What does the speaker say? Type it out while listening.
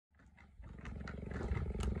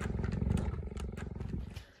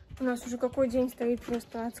У нас уже какой день стоит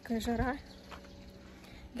просто адская жара.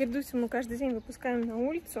 Гердусю мы каждый день выпускаем на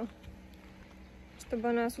улицу,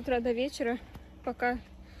 чтобы она с утра до вечера, пока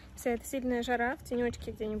вся эта сильная жара, в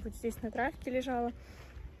тенечке где-нибудь здесь на травке лежала.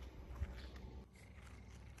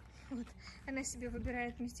 Вот. Она себе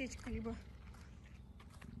выбирает местечко либо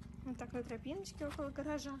вот так на тропиночке около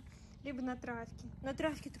гаража, либо на травке. На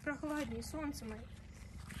травке-то прохладнее, солнце мое.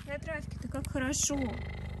 На травке-то как хорошо.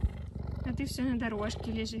 А ты все на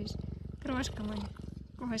дорожке лежишь. Крошка моя,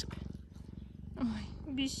 кошка.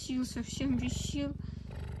 Ой, без сил, совсем без сил.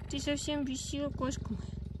 Ты совсем без сил, кошка моя.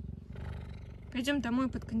 Пойдем домой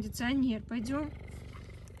под кондиционер, пойдем.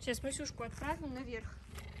 Сейчас Масюшку отправим наверх.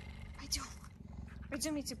 Пойдем.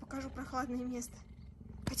 Пойдем, я тебе покажу прохладное место.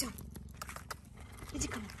 Пойдем. Иди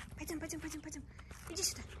ко мне. Пойдем, пойдем, пойдем, пойдем. Иди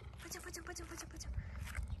сюда. Пойдем, пойдем, пойдем, пойдем, пойдем.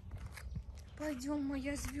 Пойдем,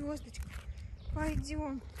 моя звездочка.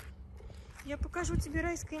 Пойдем. Я покажу тебе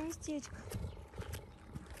райское местечко.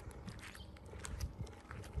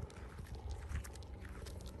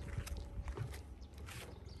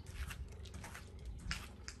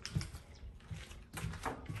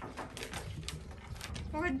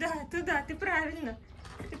 Ой, да, туда, ты правильно.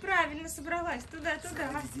 Ты правильно собралась. Туда,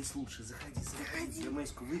 туда. Заходи, здесь лучше, заходи, заходи. Я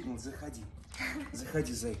Мэську выгнал, заходи.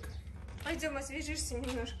 Заходи, зайка. Пойдем, освежишься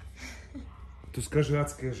немножко. Тут скажи,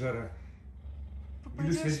 адская жара.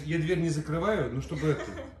 Видишь, я дверь не закрываю, ну чтобы это...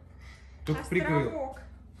 Только прикрыл.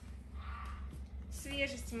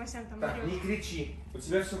 Свежести, Масян, там Так, орёт. не кричи. У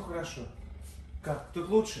тебя все хорошо. Как, тут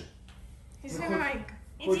лучше? Зайка,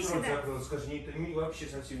 иди Хоть рот сюда. закрыл, скажи, мне вообще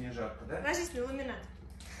совсем не жарко, да? Ложись на ламинат.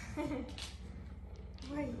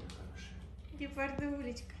 Ой,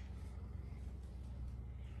 гепардулечка.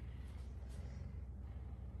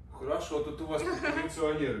 Хорошо, тут у вас под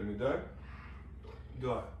кондиционерами, да?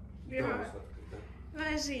 Да. Да.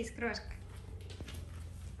 Ложись, крошка.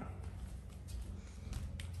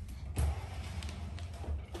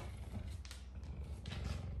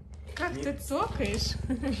 Как ты цокаешь?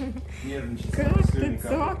 Нервничает. Как ты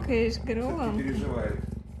цокаешь, гром? Не переживает.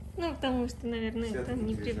 Ну, потому что, наверное, это Все-таки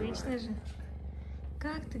непривычно же.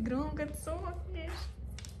 Как ты громко цокаешь?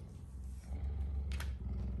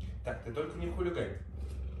 Так, ты только не хулигань.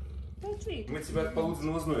 Ну, ты. Мы тебя от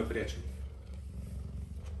полуденного зноя прячем.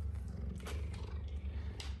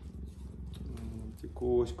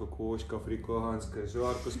 Коська, коська африканская.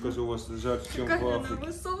 Жарко, скажу, у вас жарче, чем в Какая она Африке.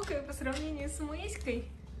 высокая по сравнению с Мэськой.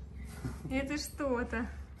 Это что-то.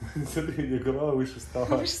 Смотри, мне голова выше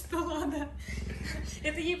стала. Выше стола, да.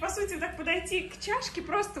 Это ей, по сути, так подойти к чашке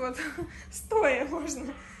просто вот стоя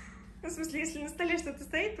можно. Ну, в смысле, если на столе что-то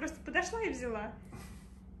стоит, просто подошла и взяла.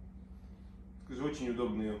 Скажи, очень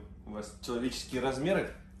удобные у вас человеческие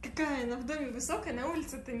размеры. Какая она в доме высокая, на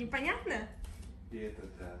улице-то непонятно. И это,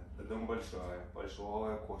 да, дом большая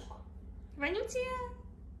кошка. Вонючая.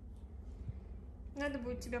 Надо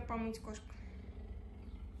будет тебя помыть, кошка.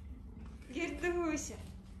 Гердуся,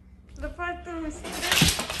 лопатуся.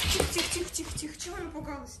 Тихо, тихо, тихо, тихо, тихо. Чего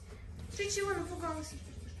напугалась? Ты чего напугалась?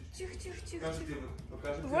 Тихо, тихо, тихо, тихо.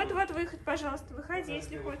 Вот, вот выход, пожалуйста. Выходи,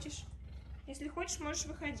 если хочешь. Если хочешь, можешь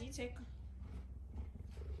выходить, зайка.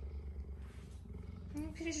 Не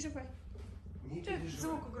переживай. Не Ты переживай.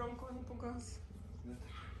 звука громкого напугался.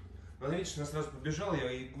 Она, видишь, она сразу побежала, я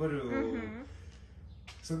ей говорю,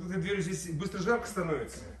 с открытой дверью здесь быстро жарко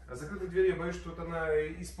становится, а с закрытой дверью я боюсь, что вот она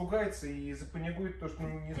испугается и запаникует, то, что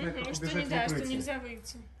не знает, как Что убежать в нельзя, что укрытие. нельзя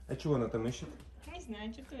выйти. А чего она там ищет? Не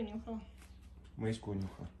знаю, что ты унюхала. Мэську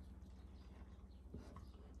нюхала.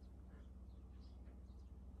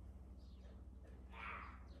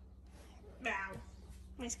 Дау.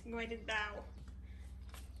 Мэська говорит дау.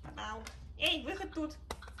 Дау. Эй, выход тут.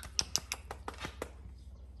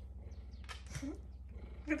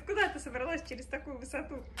 Куда ты собралась через такую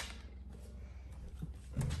высоту?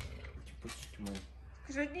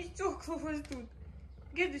 Скажи, одни стекла у вас тут.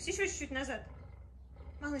 Гердус, еще чуть-чуть назад.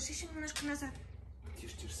 Малыш, еще немножко назад.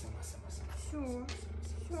 Тише, тише, сама. Все,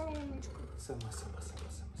 все, умничка. Сама.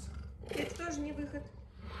 Это тоже не выход.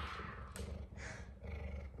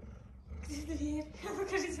 Где дверь?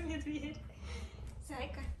 Покажите мне дверь.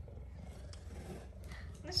 Зайка.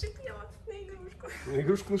 Нашипела на игрушку. На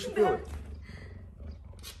игрушку нашипела? Да.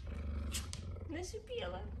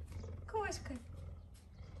 Нашипела. Кошка.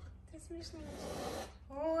 Ты смешная.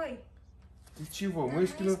 Ой. Ты чего? На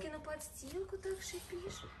Мэськину подстилку так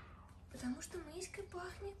шипишь. Потому что Мэськой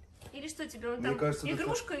пахнет. Или что тебе вот Мне там? кажется,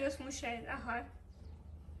 Игрушка ее смущает. Ага.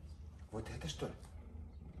 Вот это что ли?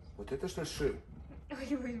 Вот это что ли шип?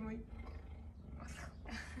 Ой.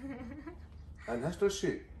 Она что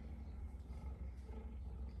шип?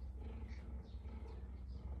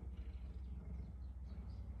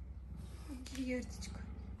 Гердочка.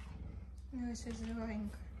 Наша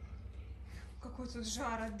зелененькая. Какой тут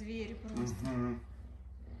жар от двери просто.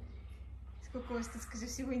 Сколько у вас тут, скажи,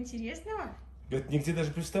 всего интересного? Это нигде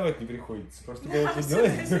даже приставать не приходится. Просто Да, голову все,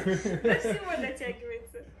 делаешь. до всего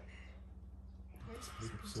дотягивается.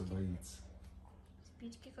 Все боится.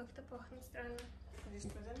 Спички как-то пахнут странно.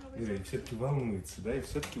 И все-таки волнуется, да? И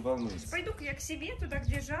все-таки волнуется. Пойду-ка я к себе, туда,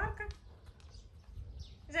 где жарко.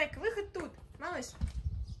 Зайка, выход тут, малыш.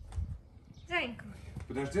 Зайка.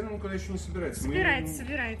 Подожди, она никуда еще не собирается.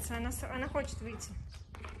 Собирается. Она хочет выйти.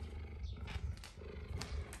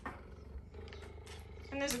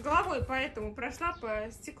 Она же головой поэтому прошла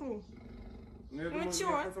по стеклу. Ну, я думаю, чё?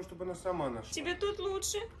 я хочу, чтобы она сама нашла. Тебе тут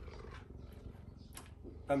лучше?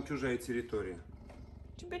 Там чужая территория.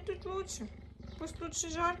 Тебе тут лучше. Пусть лучше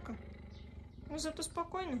жарко. Но зато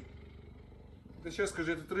спокойно. Ты сейчас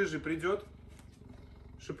скажи, этот рыжий придет?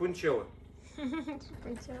 Шипунчела.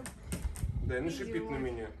 Шипунчела. Да, и нашипит на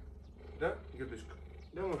меня. Да, Гердочка?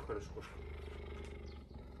 Да, мой хороший кошка.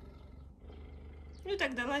 Ну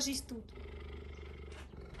тогда ложись тут.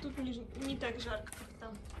 Тут не так жарко, как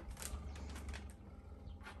там.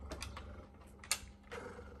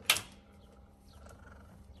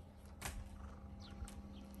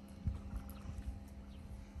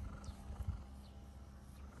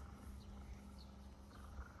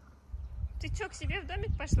 Ты чё, к себе в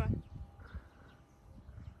домик пошла?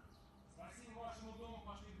 Спасибо вашему дому,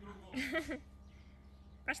 пошли к другому.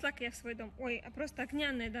 Пошла-ка я в свой дом. Ой, а просто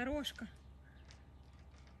огняная дорожка.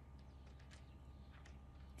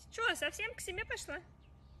 Ты чё, совсем к себе пошла?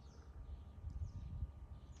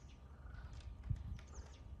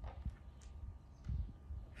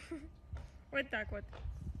 Вот так вот.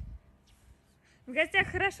 В гостях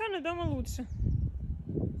хорошо, но дома лучше.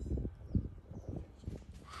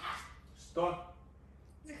 Что?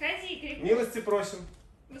 Заходи, крикни. Милости просим.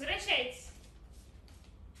 Возвращайтесь.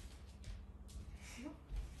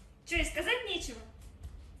 Что, и сказать нечего?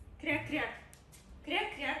 Кряк-кряк.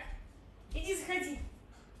 Кряк-кряк. Иди заходи.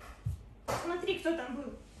 Смотри, кто там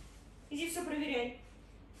был. Иди все проверяй.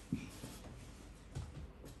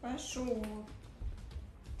 Пошел.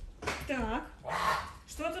 Так.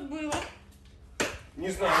 Что тут было? Не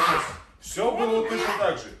знаю, все было точно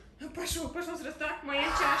так же. Пошел сразу. Так, моя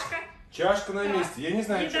чашка. Чашка на Так. месте. Я не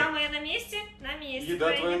знаю, Еда что. моя на месте? На месте.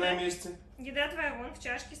 Еда твоя на месте. Еда твоя вон в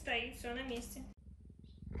чашке стоит, все на месте.